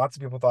ladies. Lots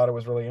of people thought it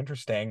was really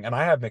interesting, and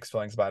I have mixed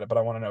feelings about it, but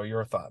I want to know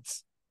your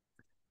thoughts.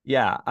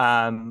 Yeah,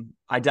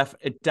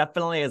 it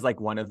definitely is like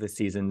one of the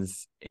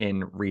seasons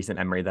in recent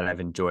memory that I've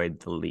enjoyed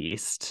the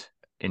least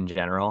in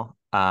general.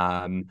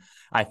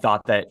 I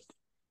thought that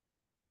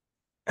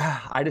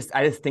I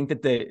just think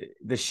that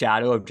the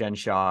shadow of Jen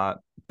Shaw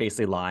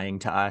basically lying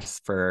to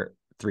us for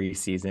 3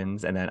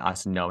 seasons and then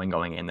us knowing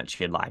going in that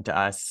she had lied to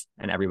us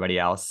and everybody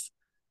else,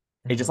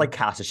 it just Hmm. like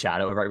cast a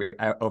shadow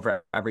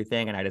over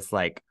everything, and I just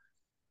like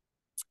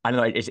I don't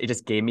know, it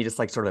just gave me just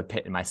like sort of a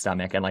pit in my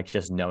stomach, and like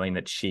just knowing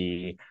that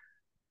she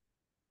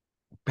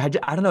I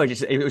don't know,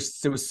 it was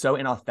so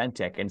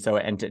inauthentic, and so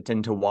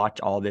to watch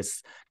all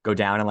this go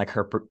down and like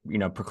her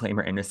proclaim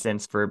her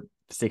innocence for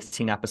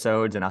 16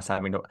 episodes and us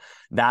having to,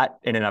 that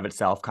in and of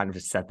itself kind of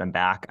just set them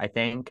back, I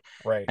think.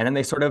 Right. And then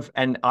they sort of,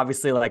 and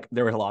obviously like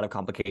there was a lot of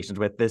complications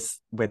with this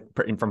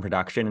from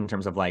production in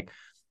terms of like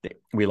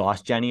we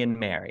lost Jenny and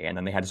Mary, and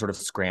then they had to sort of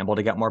scramble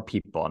to get more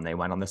people, and they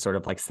went on this sort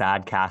of like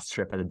sad cast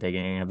trip at the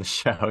beginning of the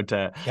show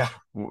to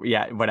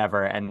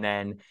whatever, and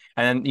then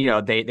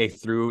they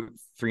threw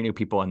 3 new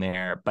people in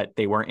there, but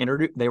they weren't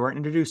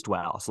introduced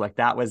well. So like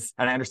that was,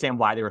 and I understand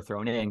why they were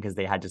thrown in because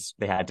they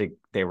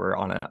were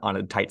on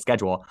a tight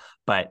schedule,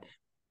 but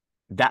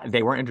that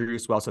they weren't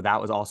introduced well, so that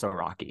was also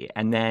rocky.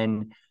 And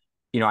then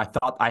I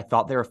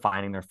thought they were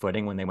finding their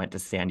footing when they went to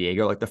San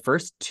Diego. Like the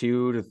first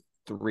 2 to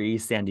 3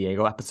 San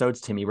Diego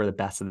episodes to me were the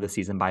best of the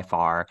season by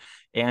far.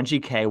 Angie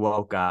K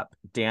woke up.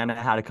 Dana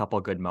had a couple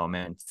of good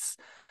moments.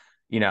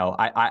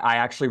 I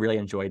actually really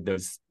enjoyed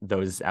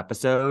those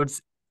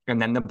episodes.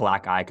 And then the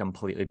black eye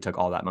completely took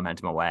all that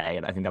momentum away.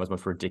 And I think that was the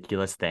most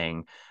ridiculous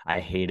thing. I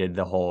hated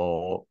the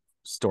whole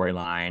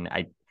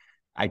storyline.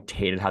 I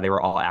hated how they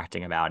were all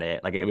acting about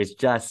it. Like it was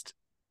just.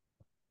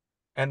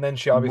 And then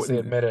she obviously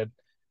admitted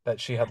that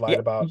she had lied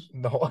about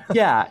the whole.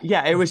 yeah.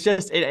 It was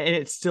just,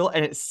 it's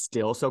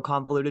still so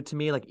convoluted to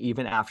me. Like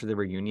even after the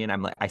reunion,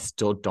 I'm like, I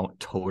still don't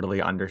totally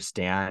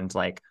understand.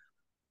 Like,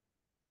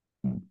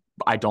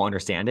 I don't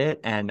understand it,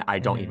 and I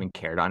don't even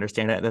care to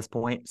understand it at this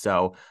point.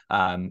 So,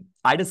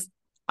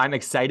 I'm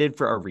excited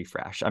for a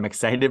refresh. I'm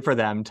excited for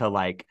them to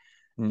like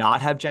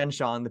not have Jen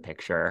Shaw in the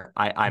picture.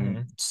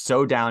 I'm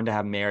so down to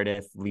have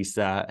Meredith,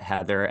 Lisa,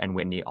 Heather, and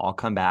Whitney all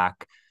come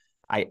back.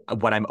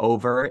 What I'm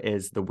over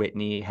is the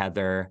Whitney,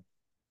 Heather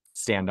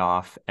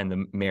standoff and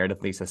the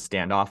Meredith, Lisa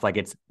standoff.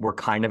 Like we're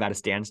kind of at a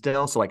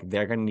standstill. So like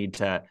they're gonna need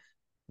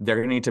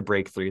to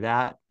break through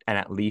that and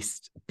at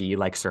least be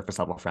like surface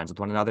level friends with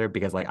one another,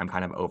 because like I'm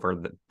kind of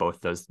over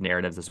both those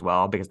narratives as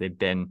well, because they've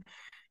been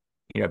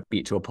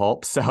beat to a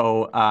pulp.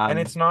 So and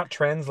it's not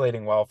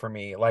translating well for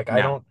me. Like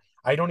no.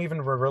 I don't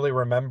even really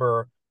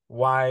remember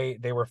why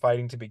they were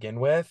fighting to begin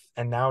with,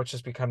 and now it's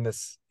just become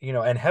this,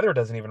 and Heather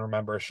doesn't even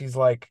remember. She's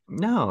like,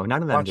 no,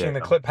 none of them watching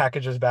the clip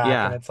packages back,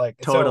 and it's like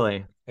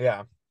totally. So,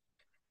 yeah.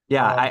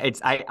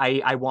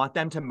 I want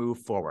them to move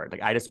forward.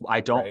 Like I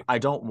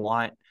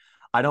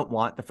don't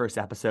want the first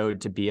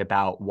episode to be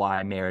about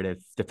why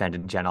Meredith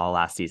defended Jen all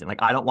last season.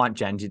 Like I don't want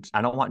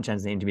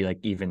Jen's name to be like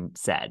even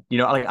said.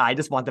 Like I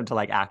just want them to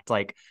like act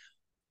like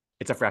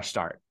it's a fresh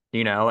start.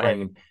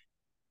 Right.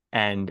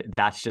 And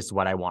that's just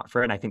what I want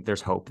for it. And I think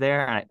there's hope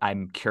there.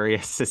 I'm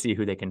curious to see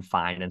who they can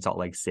find in Salt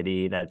Lake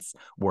City that's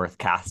worth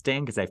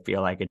casting, because I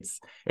feel like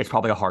it's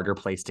probably a harder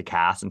place to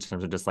cast in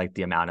terms of just like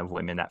the amount of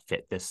women that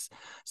fit this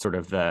sort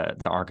of the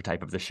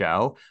archetype of the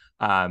show.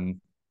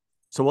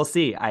 So we'll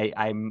see.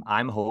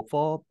 I'm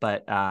hopeful,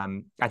 but I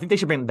think they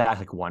should bring back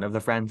like one of the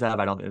friends of.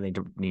 I don't think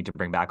they need to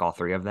bring back all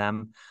 3 of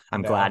them.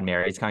 I'm glad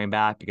Mary's coming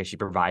back because she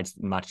provides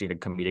much needed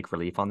comedic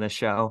relief on this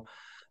show.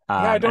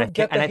 I don't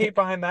get the hate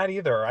behind that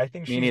either. I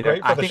think she's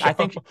great for the show.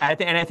 I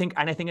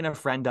think in a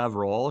friend of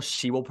role,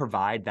 she will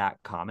provide that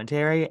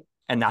commentary,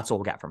 and that's what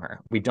we'll get from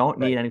her. We don't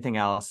need anything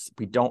else.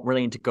 We don't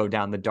really need to go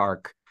down the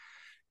dark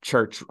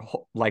church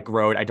like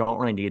road. I don't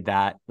really need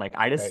that. Like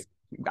I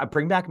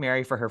bring back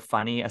Mary for her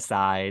funny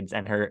asides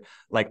and her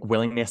like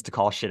willingness to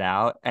call shit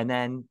out, and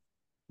then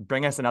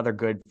bring us another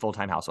good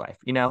full-time housewife.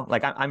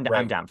 Like I'm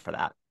down for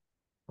that.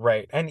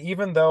 Right. And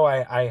even though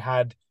I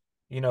had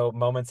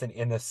moments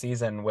in this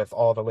season with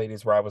all the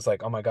ladies where I was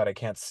like, oh my God, I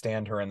can't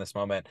stand her in this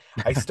moment,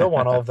 I still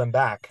want all of them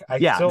back. I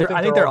think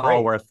they're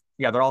all worth.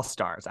 Yeah, they're all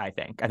stars. I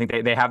think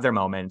they have their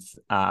moments.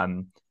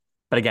 But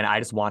again, I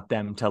just want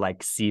them to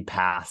like see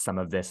past some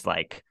of this,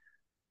 like,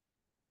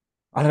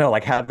 I don't know,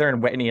 like Heather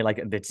and Whitney, like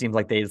it seems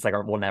like they just like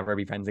will never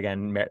be friends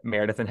again.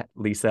 Meredith and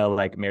Lisa,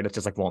 like Meredith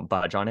just like won't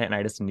budge on it, and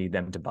I just need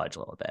them to budge a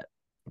little bit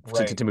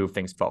to move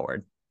things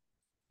forward.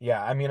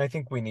 Yeah, I mean, I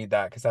think we need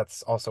that, because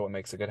that's also what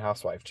makes a good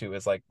housewife too,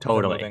 is like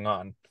totally moving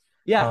on.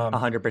 Yeah,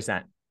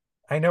 100%.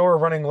 I know we're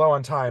running low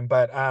on time,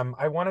 but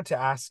I wanted to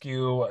ask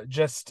you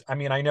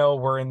I know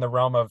we're in the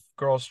realm of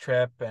Girls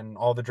Trip and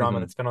all the drama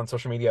that's been on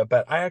social media,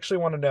 but I actually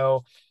want to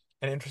know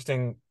an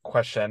interesting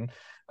question.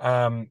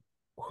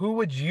 Who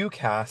would you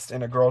cast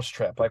in a Girls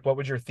Trip? Like, what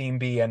would your theme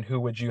be, and who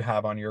would you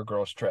have on your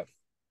Girls Trip?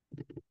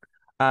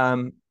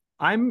 I'm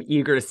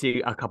eager to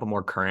see a couple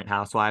more current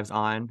housewives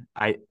on.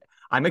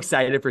 I'm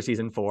excited for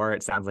season 4.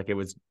 It sounds like it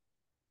was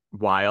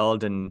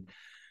wild, and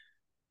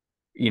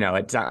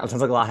it sounds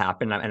like a lot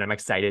happened, and I'm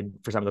excited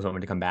for some of those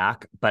women to come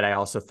back. But I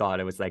also thought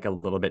it was like a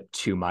little bit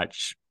too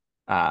much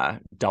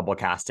double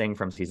casting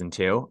from season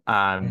 2.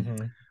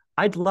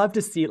 I'd love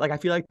to see, like, I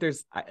feel like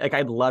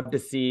I'd love to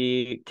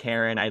see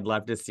Karen. I'd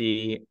love to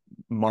see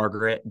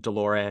Margaret,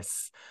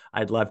 Dolores.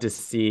 I'd love to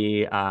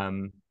see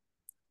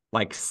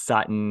like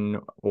Sutton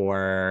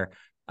or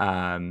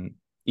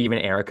even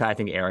Erica. I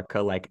think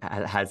Erica like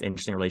has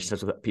interesting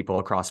relationships with people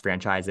across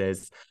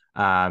franchises.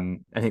 I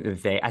think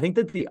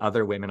that the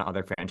other women on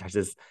other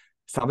franchises,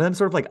 some of them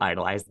sort of like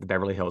idolize the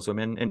Beverly Hills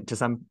women and to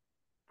some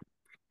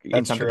in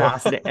That's some true.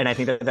 capacity. And I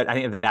think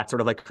that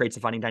sort of like creates a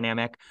funny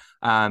dynamic.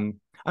 I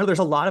know there's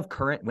a lot of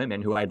current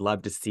women who I'd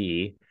love to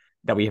see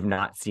that we have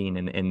not seen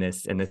in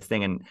this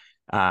thing.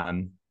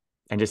 And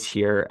just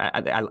hear,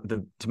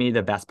 to me,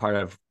 the best part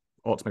of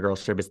Ultimate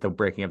Girls Trip is the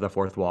breaking of the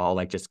fourth wall,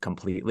 like just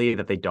completely,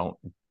 that they don't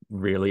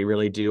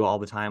really do all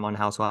the time on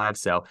Housewives.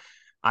 So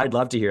I'd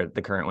love to hear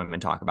the current women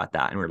talk about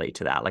that and relate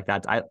to that. Like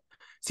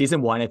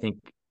season one, I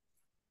think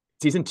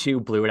season two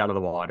blew it out of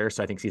the water.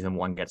 So I think season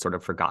one gets sort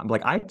of forgotten.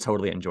 But like I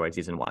totally enjoyed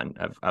season one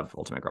of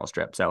Ultimate Girls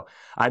Trip. So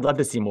I'd love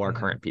to see more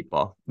current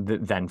people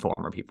than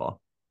former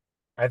people.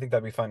 I think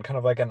that'd be fun. Kind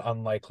of like an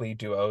unlikely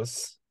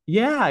duos.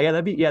 Yeah,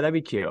 that'd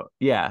be cute.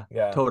 Yeah,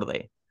 Yeah.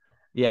 totally.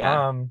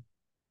 Yeah.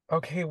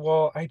 Okay,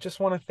 well, I just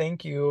want to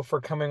thank you for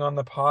coming on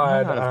the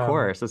pod. God, of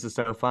course. This is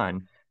so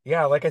fun.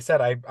 Yeah, like I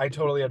said, I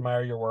totally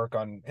admire your work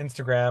on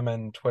Instagram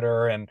and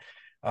Twitter, and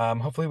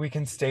hopefully we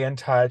can stay in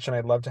touch, and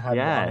I'd love to have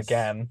you on Yes.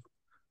 again.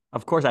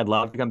 Of course, I'd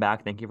love to come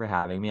back. Thank you for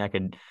having me.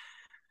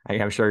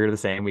 I'm sure you're the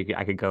same.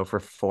 I could go for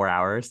 4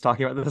 hours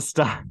talking about this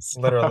stuff.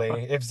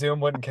 Literally, if Zoom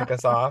wouldn't kick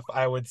us off,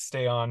 I would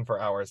stay on for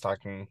hours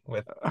talking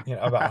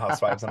about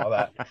Housewives and all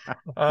that.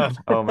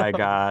 Oh my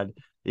God.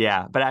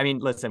 Yeah. But I mean,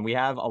 listen, we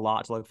have a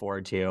lot to look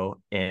forward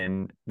to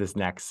in this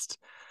next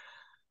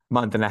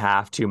month and a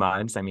half, 2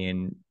 months. I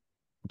mean,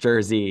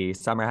 Jersey,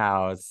 Summer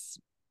House,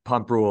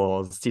 Pump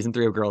Rules, season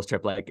 3 of Girls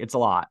Trip. Like it's a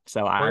lot.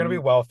 So We're gonna be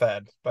well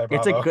fed by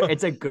Bravo.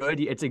 it's a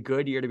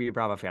good year to be a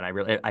Bravo fan.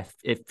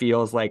 It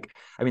feels like,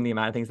 I mean, the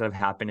amount of things that have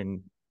happened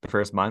in the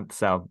first month.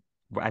 So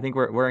I think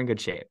we're in good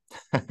shape.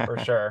 For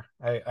sure.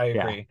 I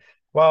Yeah. agree.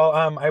 Well,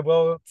 I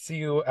will see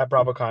you at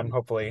BravoCon,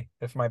 hopefully.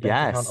 If my bank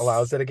account Yes.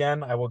 allows it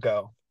again, I will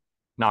go.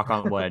 Knock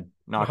on wood.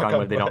 Knock on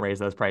wood. They don't raise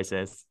those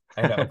prices.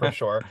 I know for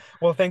sure.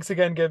 Well, thanks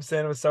again,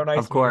 Gibson. It was so nice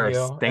Of course.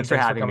 meeting you. Thanks and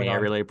for having coming me. I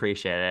on. really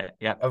appreciate it.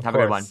 Yep. Of Have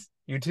course. a good one.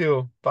 You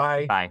too.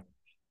 Bye. Bye.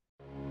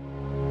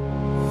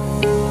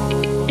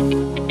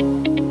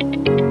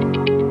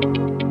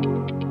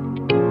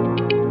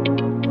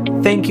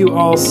 Thank you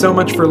all so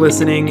much for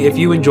listening. If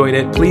you enjoyed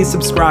it, please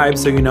subscribe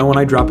so you know when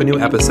I drop a new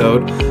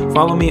episode.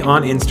 Follow me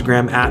on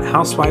Instagram at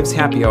Housewives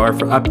Happy Hour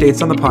for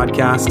updates on the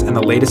podcast and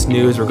the latest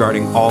news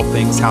regarding all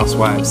things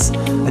Housewives.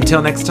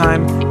 Until next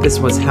time, this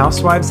was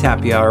Housewives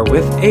Happy Hour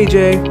with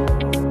AJ.